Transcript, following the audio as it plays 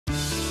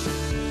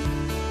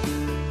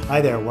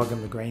Hi there,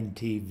 welcome to Grain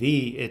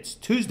TV. It's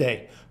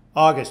Tuesday,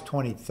 August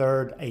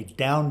 23rd, a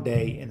down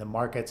day in the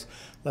markets.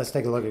 Let's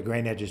take a look at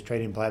GrainEdge's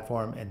trading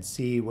platform and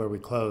see where we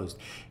closed.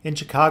 In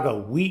Chicago,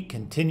 wheat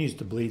continues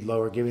to bleed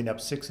lower, giving up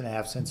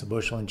 6.5 cents a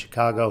bushel in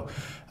Chicago.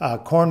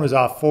 Corn was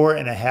off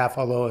 4.5,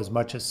 although as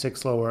much as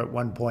 6 lower at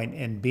one point.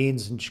 And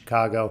beans in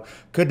Chicago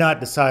could not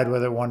decide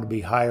whether it wanted to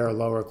be higher or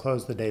lower,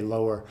 closed the day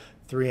lower.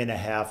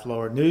 3.5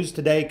 lower. News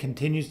today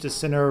continues to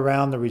center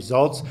around the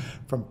results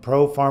from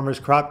Pro Farmers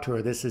Crop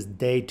Tour. This is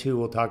day 2.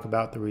 We'll talk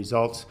about the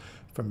results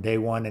from day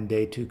 1 and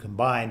day 2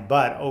 combined.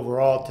 But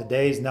overall,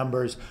 today's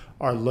numbers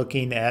are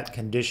looking at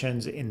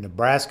conditions in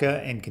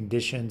Nebraska and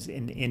conditions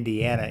in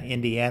Indiana.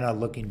 Indiana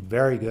looking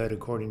very good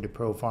according to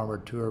Pro Farmer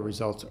Tour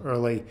results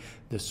early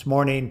this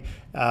morning.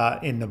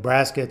 In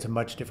Nebraska, it's a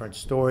much different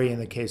story. In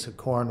the case of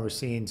corn, we're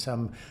seeing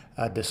some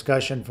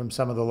discussion from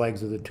some of the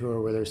legs of the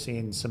tour where they're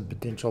seeing some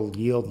potential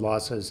yield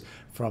losses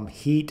from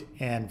heat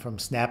and from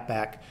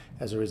snapback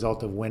as a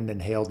result of wind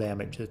and hail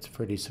damage. It's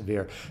pretty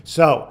severe.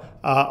 So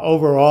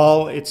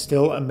overall, it's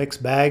still a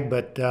mixed bag,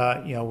 but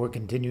we're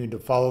continuing to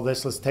follow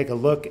this. Let's take a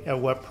look at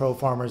what Pro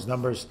Farmers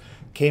numbers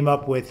came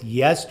up with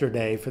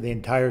yesterday for the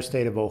entire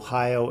state of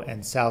Ohio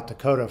and South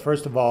Dakota.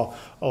 First of all,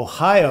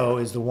 Ohio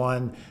is the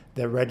one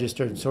that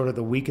registered sort of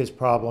the weakest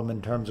problem in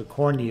terms of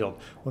corn yield.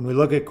 When we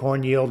look at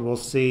corn yield, we'll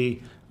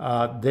see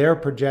their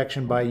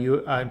projection by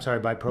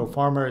Pro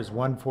Farmer is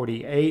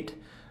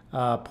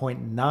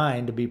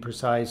 148.9 to be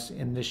precise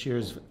in this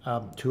year's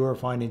tour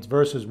findings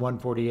versus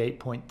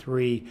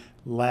 148.3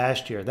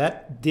 last year.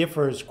 That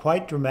differs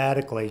quite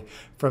dramatically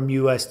from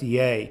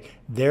USDA.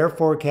 Their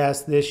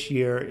forecast this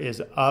year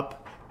is up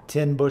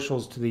 10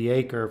 bushels to the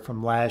acre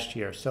from last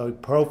year. So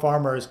Pro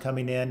Farmer is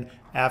coming in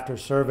after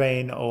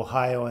surveying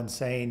Ohio and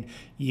saying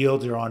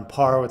yields are on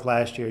par with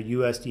last year.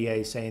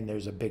 USDA saying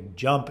there's a big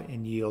jump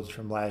in yields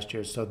from last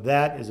year. So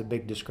that is a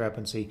big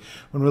discrepancy.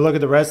 When we look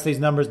at the rest of these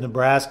numbers,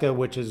 Nebraska,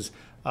 which is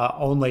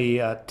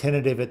only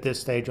tentative at this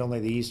stage, only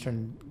the east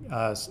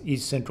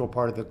central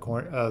part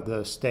of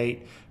the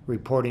state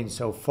reporting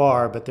so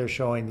far, but they're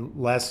showing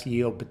less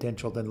yield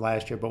potential than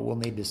last year, but we'll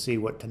need to see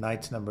what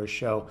tonight's numbers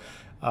show.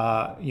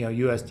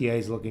 USDA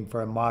is looking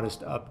for a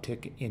modest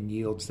uptick in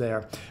yields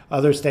there.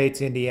 Other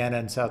states, Indiana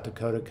and South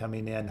Dakota,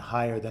 coming in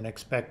higher than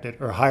expected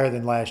or higher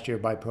than last year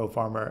by Pro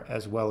Farmer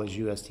as well as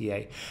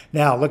USDA.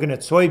 Now, looking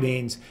at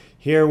soybeans,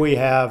 here we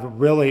have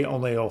really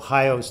only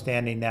Ohio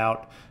standing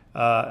out.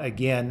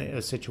 Again,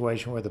 a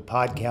situation where the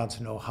pod counts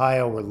in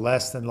Ohio were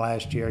less than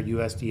last year,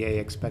 USDA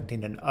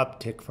expecting an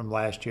uptick from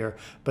last year,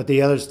 but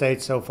the other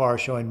states so far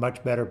showing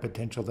much better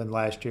potential than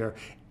last year,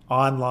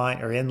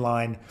 online or in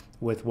line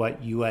with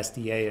what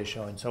USDA is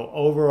showing. So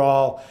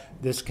overall,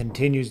 this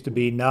continues to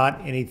be not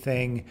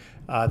anything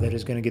that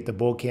is going to get the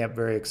bull camp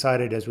very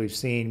excited. As we've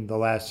seen the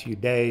last few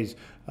days,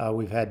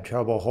 we've had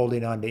trouble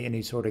holding on to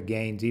any sort of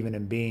gains, even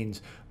in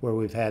beans, where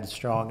we've had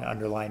strong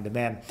underlying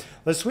demand.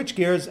 Let's switch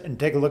gears and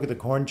take a look at the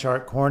corn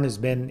chart. Corn has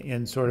been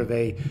in sort of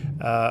a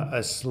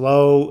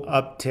slow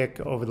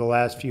uptick over the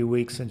last few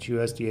weeks since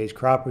USDA's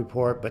crop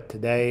report, but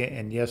today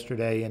and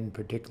yesterday in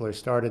particular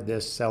started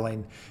this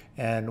selling,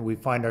 and we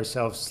find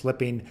ourselves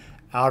slipping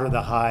out of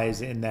the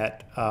highs in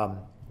that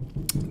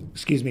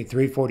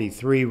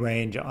 343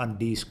 range on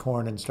Dees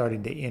corn and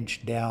starting to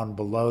inch down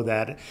below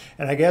that.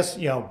 And I guess,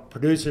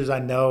 producers I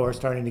know are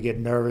starting to get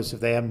nervous if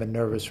they haven't been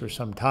nervous for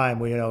some time.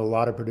 We know a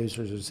lot of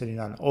producers are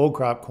sitting on old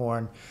crop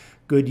corn,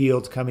 good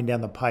yields coming down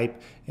the pipe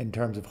in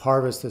terms of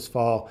harvest this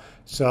fall.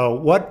 So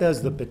what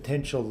does the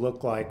potential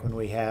look like when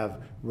we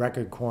have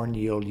record corn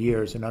yield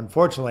years? And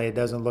unfortunately, it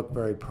doesn't look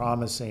very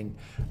promising,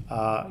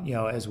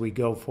 as we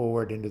go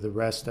forward into the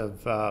rest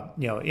of,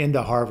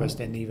 into harvest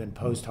and even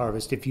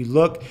post-harvest. If you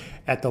look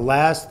at the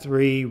last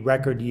 3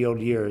 record yield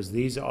years,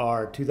 these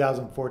are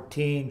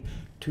 2014,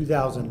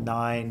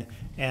 2009,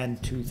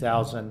 and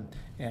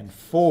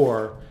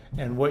 2004.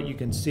 And what you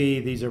can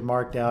see, these are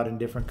marked out in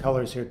different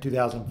colors here,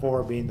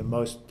 2004 being the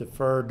most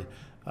deferred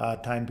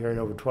time period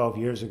over 12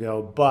 years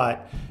ago.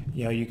 But,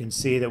 you can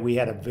see that we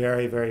had a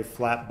very, very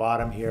flat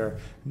bottom here,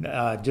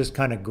 just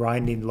kind of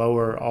grinding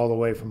lower all the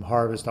way from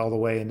harvest, all the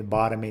way into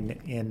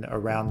bottoming in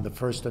around the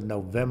 1st of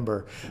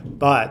November.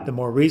 But the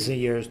more recent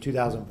years,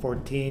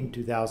 2014,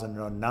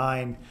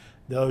 2009,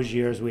 those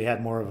years we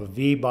had more of a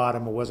V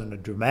bottom. It wasn't a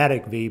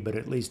dramatic V, but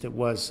at least it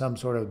was some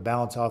sort of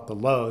bounce off the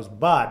lows.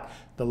 But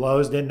the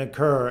lows didn't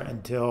occur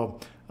until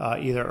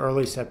either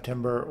early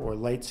September or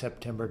late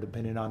September,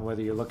 depending on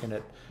whether you're looking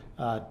at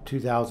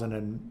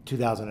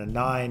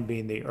 2009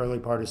 being the early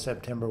part of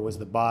September was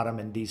the bottom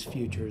in these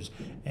futures,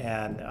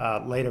 and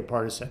later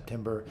part of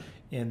September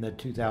in the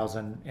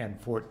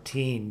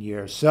 2014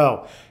 year.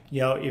 So,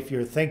 if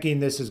you're thinking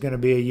this is going to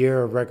be a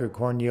year of record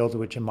corn yields,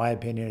 which in my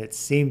opinion it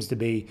seems to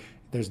be,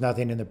 there's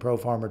nothing in the Pro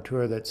Farmer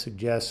Tour that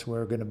suggests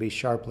we're going to be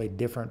sharply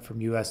different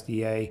from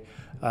USDA,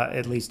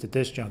 at least at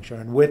this juncture.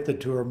 And with the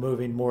tour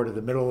moving more to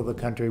the middle of the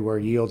country where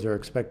yields are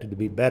expected to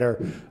be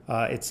better,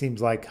 it seems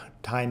like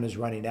time is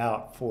running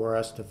out for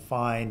us to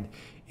find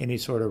any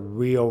sort of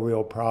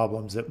real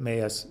problems that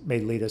may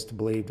lead us to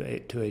believe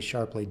to a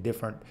sharply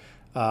different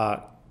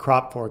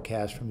crop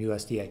forecast from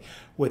USDA.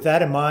 With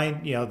that in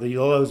mind, you know, the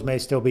lows may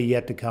still be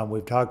yet to come.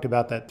 We've talked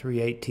about that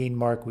 318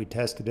 mark. We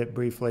tested it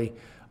briefly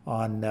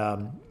on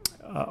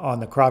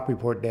the crop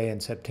report day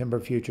in September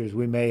futures.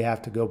 We may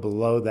have to go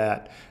below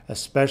that,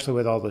 especially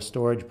with all the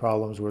storage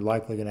problems we're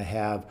likely going to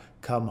have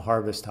come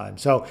harvest time.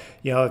 So,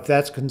 you know, if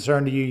that's a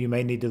concern to you, you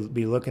may need to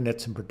be looking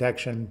at some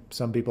protection.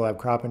 Some people have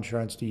crop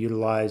insurance to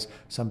utilize.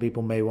 Some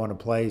people may want to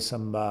play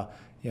some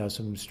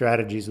some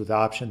strategies with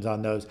options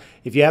on those.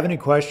 If you have any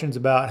questions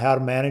about how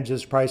to manage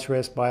this price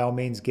risk, by all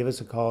means, give us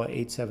a call at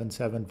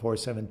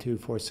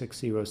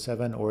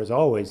 877-472-4607, or as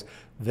always,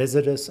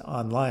 visit us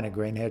online at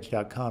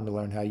grainhedge.com to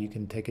learn how you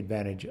can take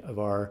advantage of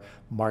our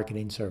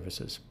marketing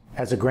services.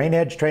 As a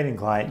GrainHedge trading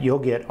client, you'll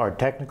get our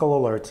technical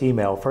alerts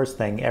email first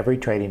thing every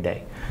trading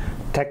day.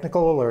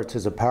 Technical Alerts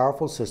is a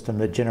powerful system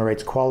that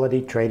generates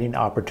quality trading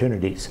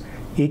opportunities.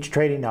 Each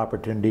trading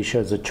opportunity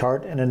shows a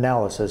chart and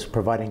analysis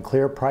providing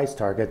clear price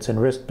targets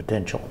and risk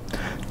potential.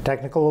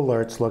 Technical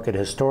Alerts look at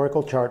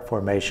historical chart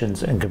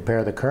formations and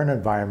compare the current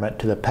environment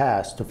to the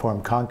past to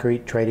form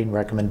concrete trading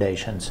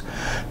recommendations.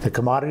 The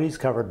commodities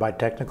covered by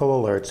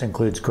Technical Alerts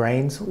includes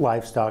grains,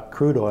 livestock,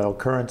 crude oil,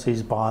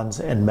 currencies, bonds,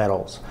 and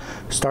metals.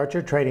 Start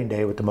your trading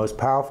day with the most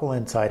powerful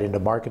insight into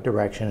market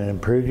direction and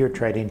improve your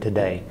trading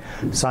today.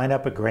 Sign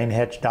up at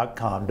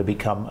grainhedge.com to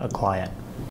become a client.